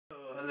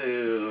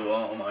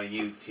my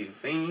YouTube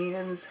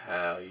fans,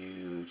 how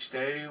you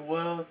today?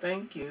 Well,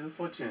 thank you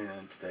for tuning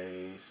in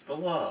today's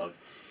vlog.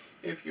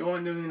 If you're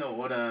wondering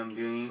what I'm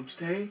doing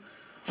today,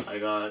 I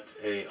got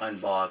a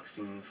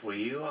unboxing for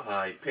you.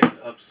 I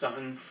picked up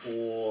something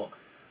for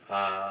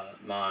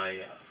my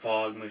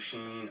fog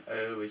machine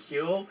over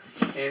here,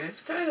 and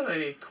it's kind of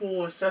a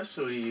cool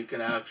accessory you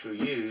can actually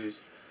use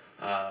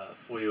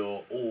for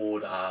your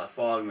old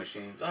fog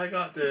machines. I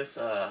got this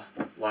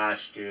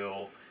last year,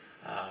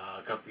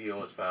 a couple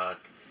years back,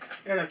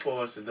 and of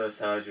course it does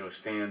have your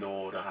standard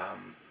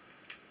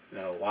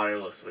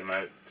wireless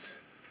remote,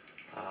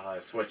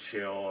 switch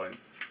here and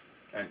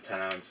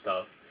antenna and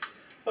stuff.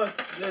 But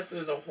this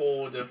is a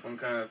whole different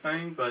kind of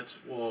thing, but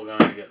we're going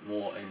to get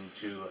more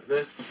into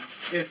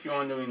this. If you're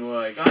wondering where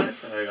I got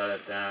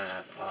it down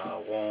at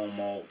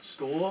Walmart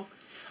store.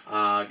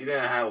 You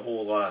didn't have a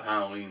whole lot of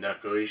Halloween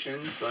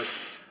decorations, but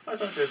I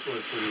thought this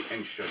was pretty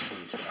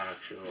interesting to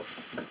actually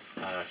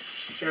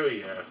show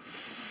you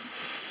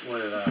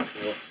what it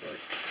actually looks like.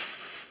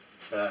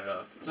 Back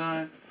off the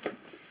side.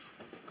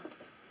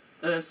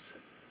 This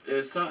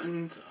is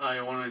something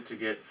I wanted to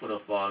get for the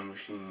fog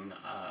machine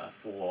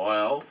for a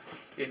while.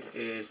 It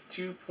is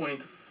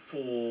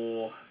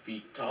 2.4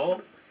 feet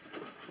tall.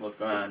 Look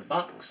around the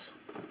box.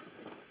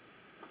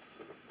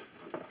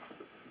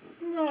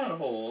 Not a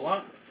whole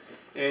lot.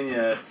 And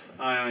yes,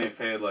 I only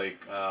paid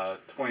like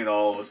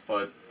 $20,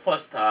 but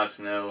plus tax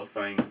and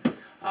everything,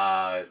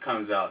 it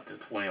comes out to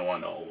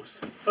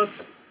 $21.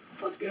 But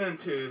let's get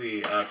into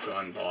the actual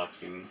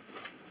unboxing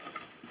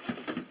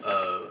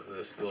of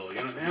this little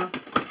unit now.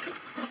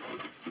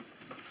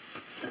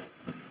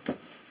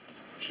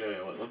 Show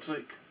you what it looks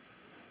like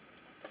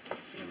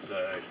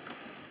inside.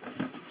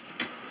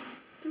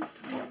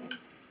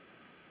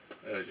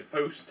 There's your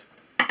post.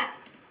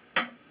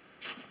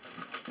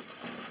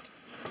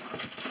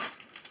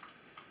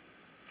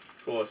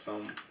 Of course,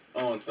 some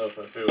own stuff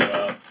I figured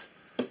out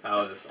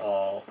how this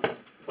all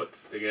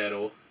puts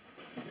together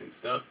and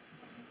stuff.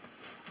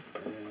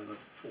 And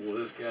let's pull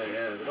this guy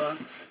out of the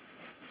box.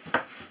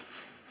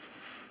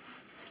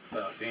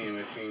 Without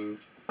damaging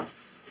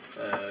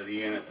the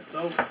unit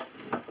itself.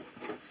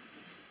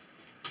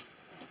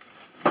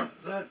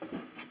 That's that.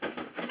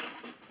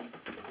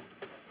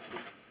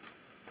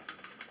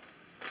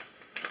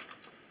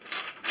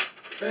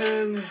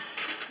 Then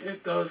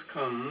it does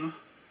come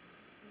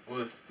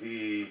with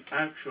the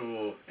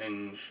actual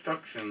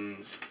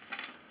instructions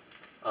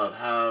of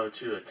how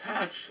to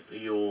attach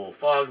your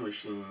fog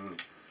machine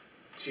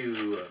to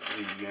the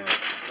unit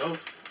itself.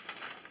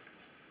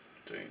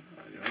 So,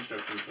 your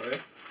instructions for you.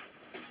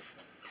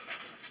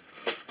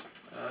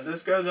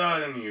 This goes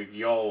out in your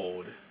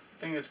yard. I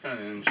think it's kind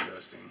of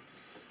interesting.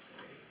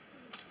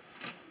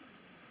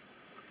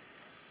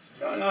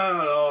 Don't know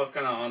how it all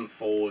kind of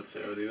unfolds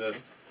here. They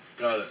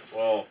got it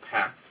all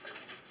packed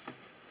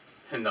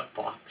in the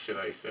box, should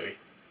I say.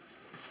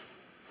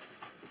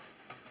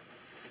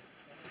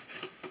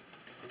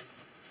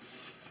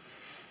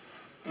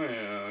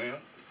 Yeah.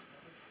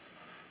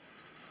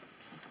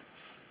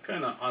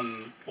 Kind of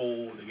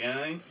unfold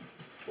again,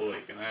 so you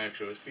can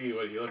actually see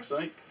what he looks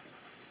like.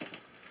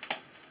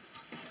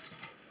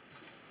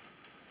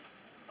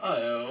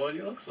 Oh, what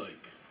he looks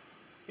like.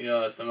 He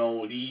has some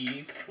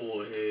LEDs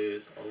for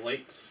his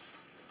lights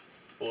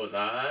for his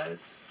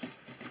eyes.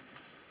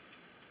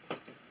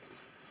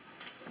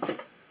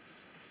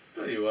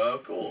 Pretty well,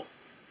 cool.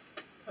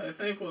 I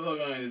think what we're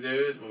going to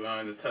do is we're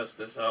going to test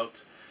this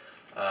out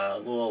a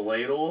little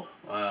later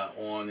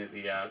on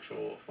the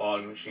actual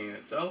fog machine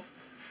itself.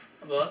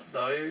 But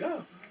there you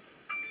go.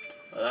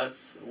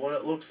 That's what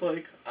it looks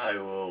like. I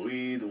will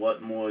read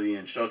what more of the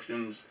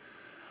instructions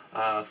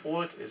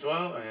for it as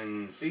well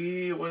and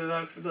see what it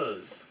actually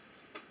does.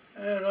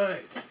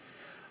 Alright.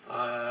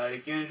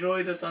 If you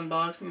enjoyed this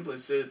unboxing,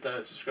 please hit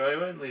that subscribe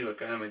button, leave a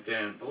comment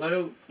down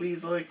below.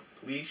 Please like,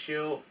 please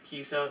share,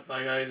 peace out,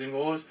 bye guys and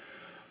girls.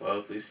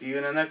 Well, please see you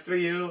in the next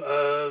video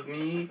of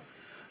me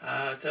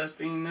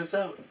testing this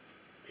out.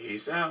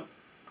 Peace out.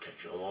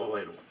 Catch you all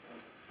later.